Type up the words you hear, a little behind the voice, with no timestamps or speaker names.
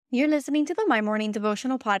You're listening to the My Morning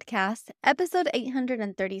Devotional Podcast, episode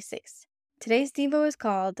 836. Today's Devo is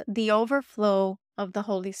called The Overflow of the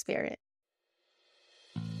Holy Spirit.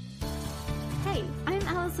 Hey, I'm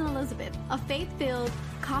Allison Elizabeth, a faith-filled,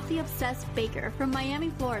 coffee-obsessed baker from Miami,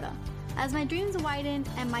 Florida. As my dreams widened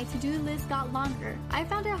and my to-do list got longer, I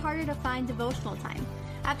found it harder to find devotional time.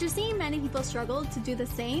 After seeing many people struggle to do the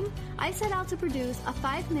same, I set out to produce a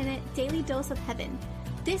 5-minute daily dose of heaven.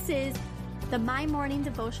 This is the My Morning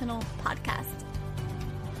Devotional Podcast.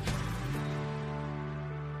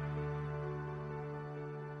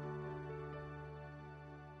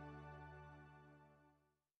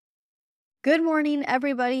 Good morning,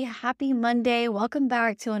 everybody. Happy Monday. Welcome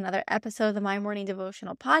back to another episode of the My Morning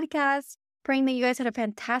Devotional Podcast. Praying that you guys had a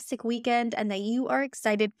fantastic weekend and that you are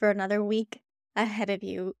excited for another week ahead of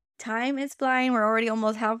you. Time is flying. We're already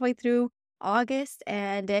almost halfway through August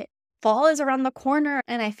and fall is around the corner,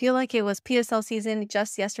 and I feel like it was PSL season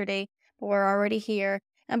just yesterday, but we're already here.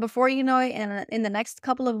 And before you know it, in the next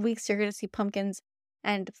couple of weeks, you're going to see pumpkins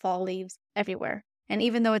and fall leaves everywhere. And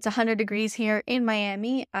even though it's 100 degrees here in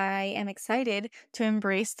Miami, I am excited to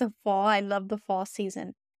embrace the fall. I love the fall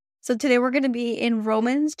season. So today we're going to be in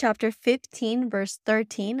Romans chapter 15, verse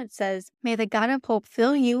 13. It says, "May the God of hope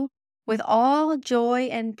fill you with all joy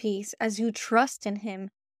and peace as you trust in him,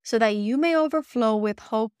 so that you may overflow with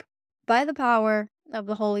hope by the power of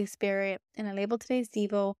the Holy Spirit." And I labeled today's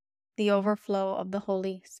Devo, the overflow of the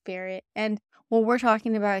Holy Spirit. And what we're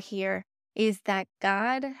talking about here is that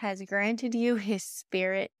God has granted you his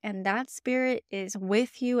Spirit, and that Spirit is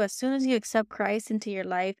with you as soon as you accept Christ into your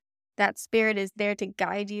life. That Spirit is there to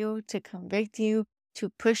guide you, to convict you, to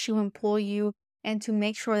push you and pull you, and to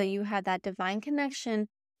make sure that you have that divine connection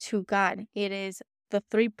to God. It is the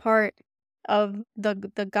three-part of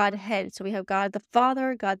the Godhead. So we have God the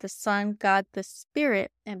Father, God the Son, God the Spirit.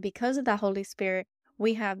 And because of that Holy Spirit,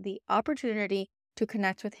 we have the opportunity to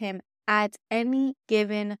connect with him at any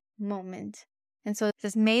given moment. And so it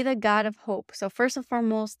says, may the God of hope. So first and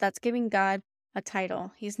foremost, that's giving God a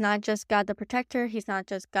title. He's not just God the protector. He's not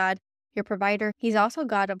just God your provider. He's also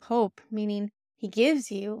God of hope, meaning he gives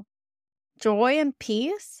you joy and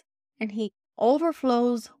peace, and he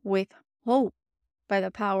overflows with hope by the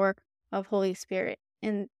power of Holy Spirit.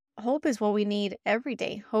 And hope is what we need every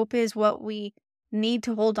day. Hope is what we need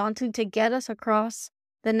to hold on to get us across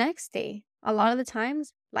the next day. A lot of the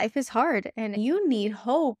times life is hard and you need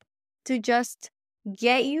hope to just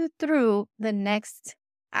get you through the next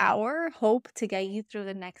hour, hope to get you through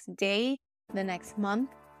the next day, the next month,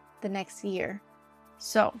 the next year.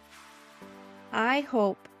 So I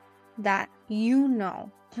hope that you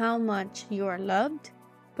know how much you are loved,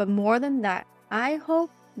 but more than that, I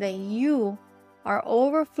hope that you are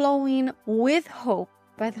overflowing with hope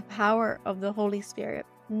by the power of the Holy Spirit,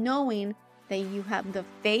 knowing that you have the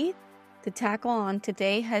faith to tackle on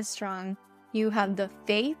today headstrong. You have the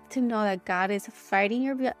faith to know that God is fighting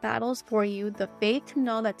your battles for you, the faith to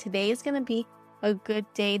know that today is going to be a good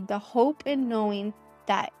day, the hope in knowing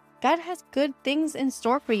that God has good things in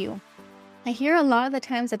store for you. I hear a lot of the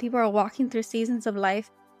times that people are walking through seasons of life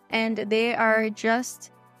and they are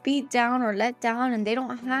just beat down or let down and they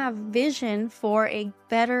don't have vision for a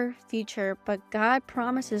better future. But God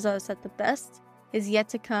promises us that the best is yet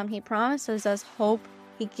to come. He promises us hope.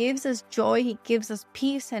 He gives us joy. He gives us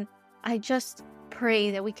peace. And I just pray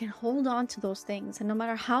that we can hold on to those things. And no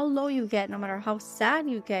matter how low you get, no matter how sad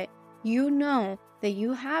you get, you know that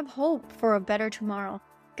you have hope for a better tomorrow.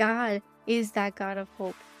 God is that God of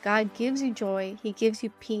hope. God gives you joy. He gives you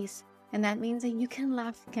peace. And that means that you can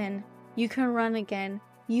laugh again. You can run again.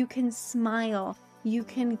 You can smile. You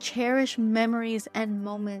can cherish memories and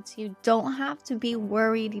moments. You don't have to be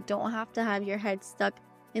worried. You don't have to have your head stuck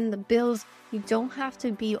in the bills. You don't have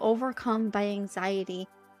to be overcome by anxiety.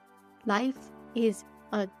 Life is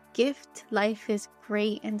a gift. Life is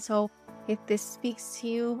great. And so if this speaks to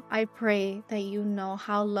you, I pray that you know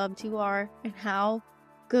how loved you are and how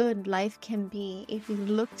good life can be if we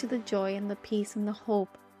look to the joy and the peace and the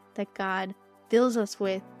hope that God fills us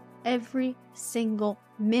with every single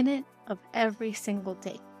minute of every single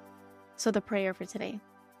day. So the prayer for today.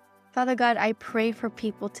 Father God, I pray for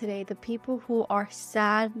people today, the people who are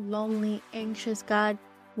sad, lonely, anxious, God,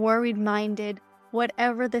 worried-minded,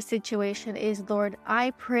 whatever the situation is, Lord,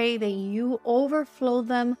 I pray that you overflow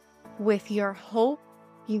them with your hope.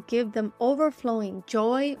 You give them overflowing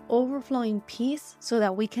joy, overflowing peace, so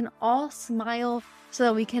that we can all smile, so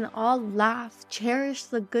that we can all laugh, cherish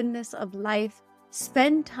the goodness of life,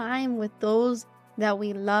 spend time with those that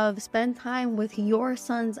we love, spend time with your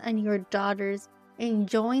sons and your daughters,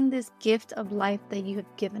 enjoying this gift of life that you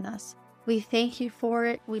have given us. We thank you for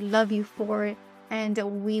it. We love you for it. and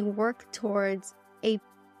we work towards a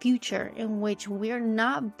future in which we are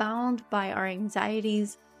not bound by our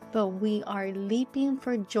anxieties, but we are leaping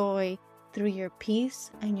for joy through your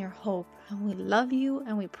peace and your hope. And we love you,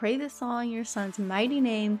 and we pray this all in your Son's mighty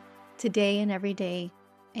name, today and every day.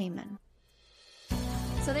 Amen.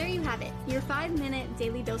 So there you have it, your 5-minute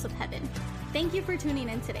daily dose of heaven. Thank you for tuning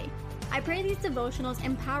in today. I pray these devotionals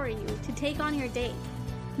empower you to take on your day.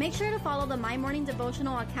 Make sure to follow the My Morning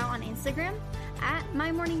Devotional account on Instagram at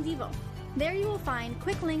MyMorningDevo. There you will find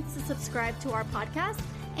quick links to subscribe to our podcast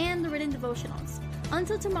and the written devotionals.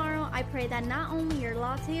 Until tomorrow, I pray that not only your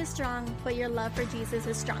latte is strong, but your love for Jesus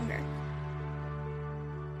is stronger.